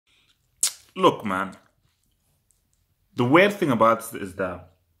Look, man, the weird thing about it is that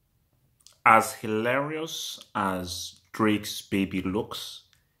as hilarious as Drake's baby looks,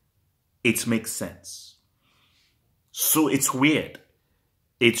 it makes sense. So it's weird.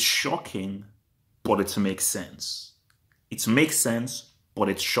 It's shocking, but it makes sense. It makes sense, but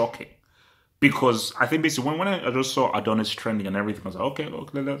it's shocking. Because I think basically when I just saw Adonis trending and everything, I was like, okay,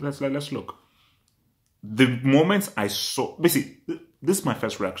 look, let's look. The moment I saw, basically, this is my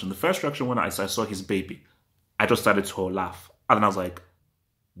first reaction. The first reaction when I saw his baby, I just started to laugh. And then I was like,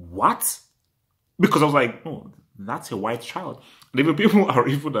 what? Because I was like, oh, that's a white child. And even people are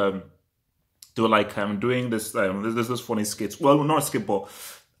even, they were like doing this, there's this funny skit. Well, not a skit, but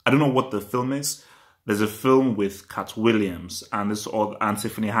I don't know what the film is. There's a film with Cat Williams and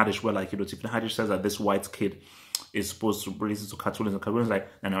Tiffany Haddish where, like, you know, Tiffany Haddish says that this white kid is supposed to release it to Cat Williams, and Cat Williams is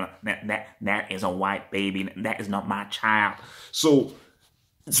like, no, that is a white baby. That is not my child. So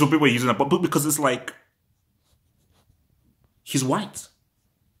people are using that, but because it's like, he's white.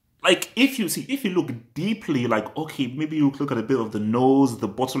 Like, if you look deeply, like, okay, maybe you look at a bit of the nose, the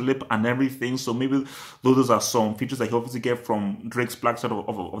bottom lip and everything. So maybe those are some features that you obviously get from Drake's black side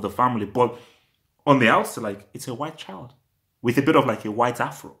of the family. But on the outside, like, it's a white child with a bit of like a white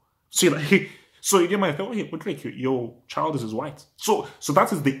afro. So like, so you might think, oh, hey, but Drake, your child is white. So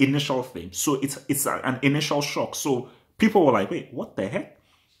that is the initial thing. So it's an initial shock. So people were like, wait, what the heck?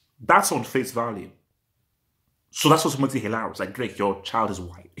 That's on face value. So that's what's mostly hilarious. Like, Drake, your child is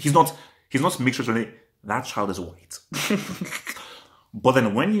white. He's not mixed with anything. That child is white. But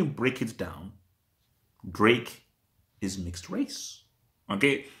then when you break it down, Drake is mixed race.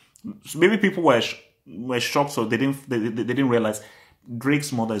 Okay? So maybe people were shocked, so they didn't realize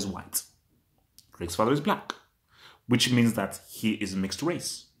Drake's mother is white. Drake's father is black, which means that he is mixed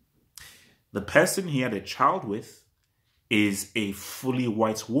race. The person he had a child with is a fully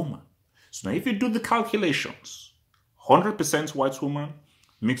white woman. So now if you do the calculations, 100% white woman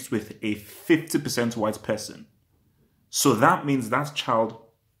mixed with a 50% white person. So that means that child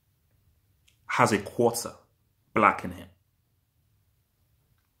has a quarter black in him.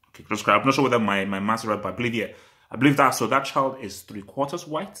 Okay, I'm not sure whether my maths is right, but I believe that. So that child is 3/4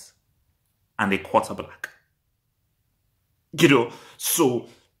 white and a quarter black. You know, so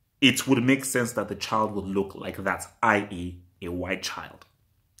it would make sense that the child would look like that, i.e. a white child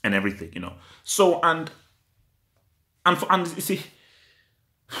and everything, you know. So, and you see,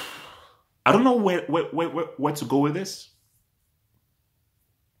 I don't know where to go with this,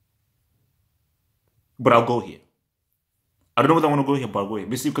 but I'll go here. I don't know whether I want to go here, but I'll go here.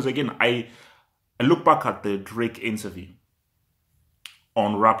 Basically, because again, I look back at the Drake interview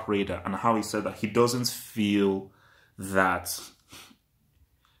on Rap Radar and how he said that he doesn't feel that,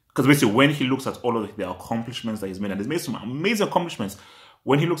 because basically when he looks at all of the accomplishments that he's made, and he's made some amazing accomplishments,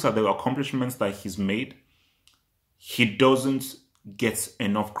 when he looks at the accomplishments that he's made, he doesn't get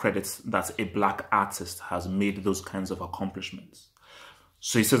enough credit that a black artist has made those kinds of accomplishments.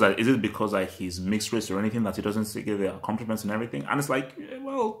 So he says that, is it because like he's mixed race or anything that he doesn't get the accomplishments and everything? And it's like,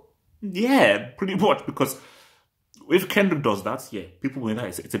 well, yeah, pretty much, because if Kendrick does that, yeah, people will know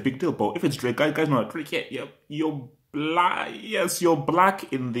it's a big deal. But if it's Drake, guys know that Drake, yeah, you're black. Yes, you're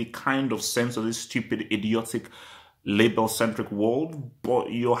black in the kind of sense of this stupid, idiotic, label-centric world,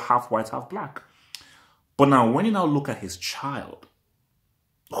 but you're half white, half black. But now, when you now look at his child,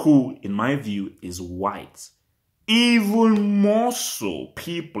 who, in my view, is white, even more so,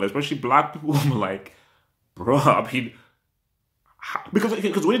 people, especially black people, were like, bro, I mean,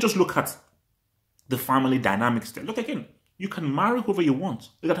 because when you just look at the family dynamics there, look again, you can marry whoever you want.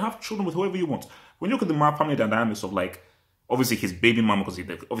 You can have children with whoever you want. When you look at the family dynamics of, like, obviously his baby mama, because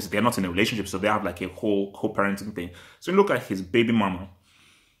obviously they're not in a relationship, so they have like a whole co-parenting thing. So you look at his baby mama,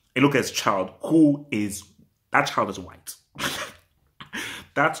 you look at his child, that child is white.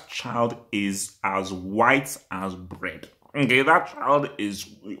 That child is as white as bread. Okay, that child is,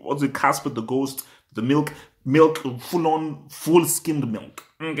 what's it, Casper the Ghost, the milk, full skimmed milk.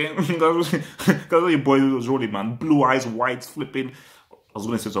 Okay, because your boy was rolling, man. Blue eyes, white, flipping. I was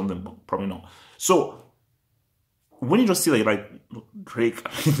going to say something, but probably not. So, when you just see like Drake,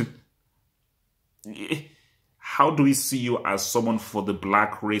 how do we see you as someone for the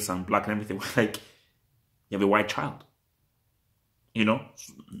black race and black and everything? Like, you have a white child. You know,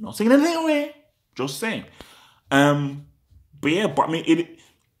 not saying anything away, just saying. But yeah, but I mean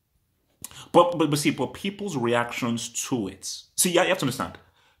but people's reactions to it. See, yeah, you have to understand.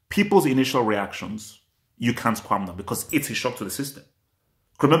 People's initial reactions, you can't calm them because it's a shock to the system.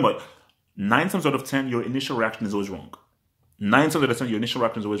 Remember, 9 times out of 10, your initial reaction is always wrong. 9 times out of 10, your initial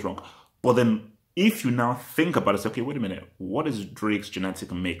reaction is always wrong. But then, if you now think about it, say, okay, wait a minute, what is Drake's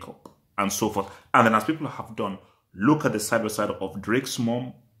genetic makeup? and so forth. And then as people have done, look at the side by side of Drake's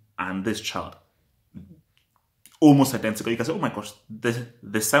mom and this child. Almost identical. You can say, oh my gosh,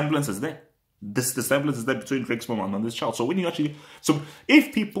 the semblance is there. The semblance is there between Drake's mom and this child. So when you actually, so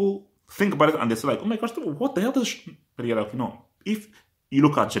if people think about it and they say like, oh my gosh, what the hell does, but you're like, no. If you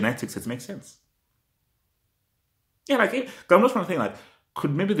look at genetics, it makes sense. Yeah, like, I'm just trying to think like,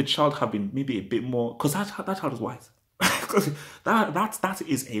 could maybe the child have been maybe a bit more, because that child is white. Because that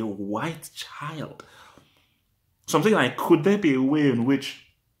is a white child. So I'm thinking like, could there be a way in which,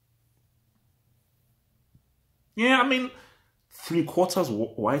 yeah, I mean,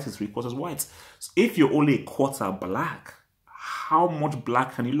 3/4 white is 3/4 white. So if you're only a quarter black, how much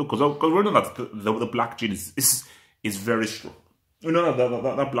black can you look? Because we know that the black gene is very strong. We know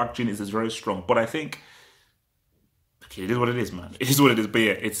that black gene is very strong. But I think, okay, it is what it is, man. It is what it is. But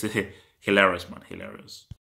yeah, it's hilarious, man. Hilarious.